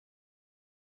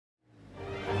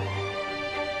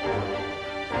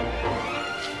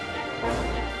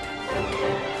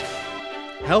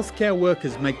Healthcare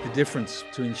workers make the difference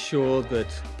to ensure that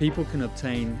people can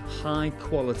obtain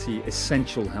high-quality,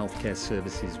 essential healthcare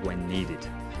services when needed.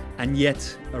 And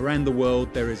yet, around the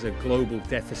world, there is a global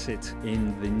deficit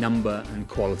in the number and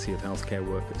quality of healthcare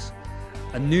workers.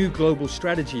 A new global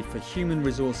strategy for human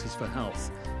resources for health,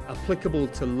 applicable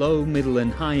to low, middle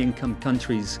and high-income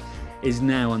countries, is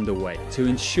now underway to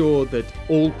ensure that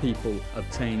all people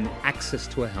obtain access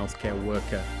to a healthcare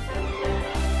worker.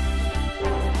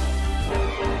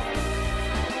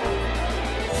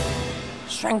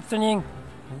 Strengthening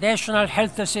national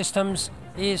health systems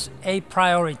is a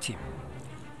priority.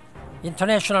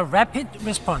 International rapid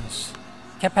response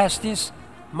capacities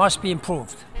must be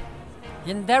improved.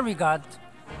 In that regard,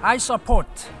 I support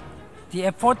the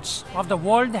efforts of the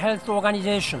World Health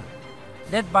Organization,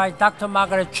 led by Dr.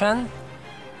 Margaret Chan,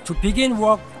 to begin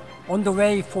work on the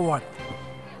way forward.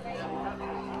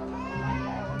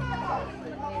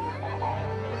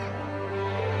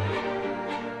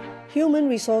 Human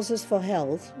resources for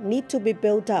health need to be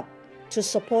built up to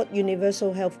support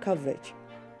universal health coverage,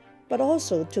 but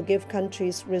also to give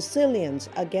countries resilience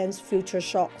against future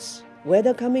shocks,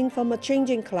 whether coming from a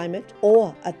changing climate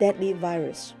or a deadly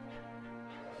virus.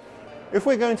 If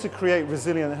we're going to create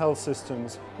resilient health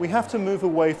systems, we have to move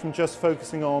away from just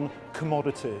focusing on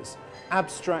commodities,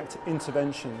 abstract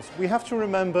interventions. We have to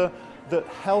remember that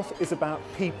health is about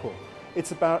people.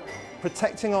 It's about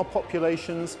protecting our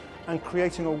populations and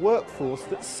creating a workforce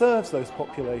that serves those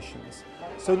populations.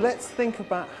 So let's think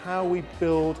about how we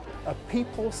build a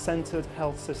people-centered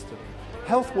health system.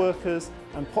 Health workers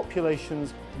and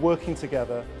populations working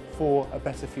together for a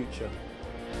better future.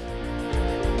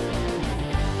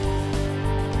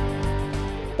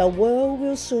 The world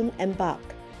will soon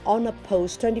embark on a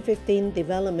post-2015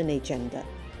 development agenda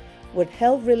with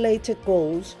health-related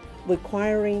goals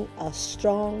requiring a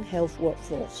strong health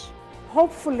workforce.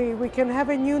 Hopefully we can have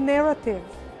a new narrative,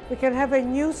 we can have a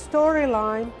new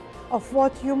storyline of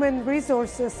what human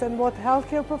resources and what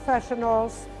healthcare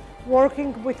professionals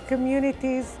working with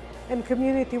communities and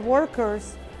community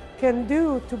workers can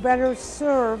do to better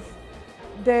serve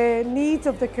the needs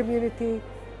of the community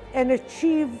and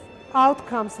achieve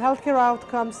outcomes, healthcare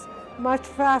outcomes, much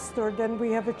faster than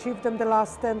we have achieved them the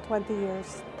last 10, 20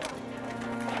 years.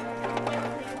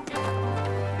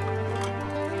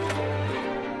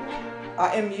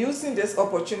 I am using this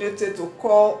opportunity to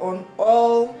call on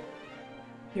all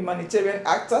humanitarian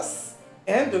actors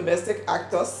and domestic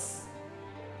actors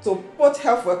to put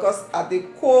health workers at the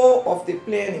core of the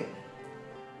planning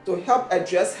to help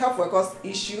address health workers'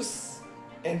 issues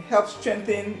and help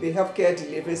strengthen the healthcare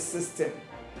delivery system.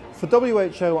 For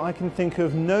WHO, I can think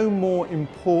of no more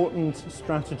important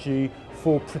strategy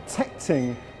for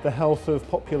protecting the health of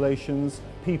populations,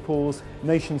 peoples,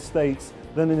 nation states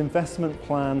than an investment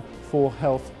plan for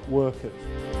health workers.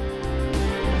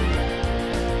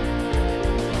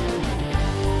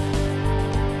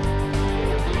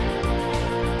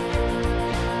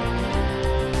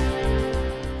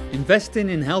 Investing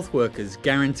in health workers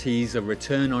guarantees a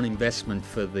return on investment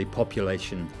for the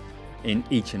population in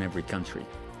each and every country.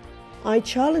 I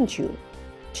challenge you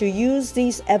to use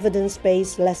these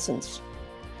evidence-based lessons,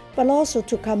 but also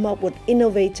to come up with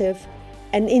innovative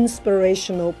and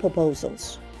inspirational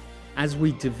proposals. As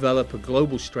we develop a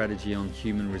global strategy on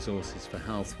human resources for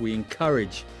health, we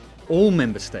encourage all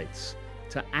member states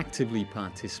to actively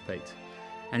participate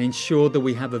and ensure that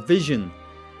we have a vision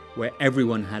where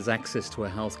everyone has access to a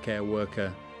healthcare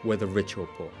worker, whether rich or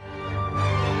poor.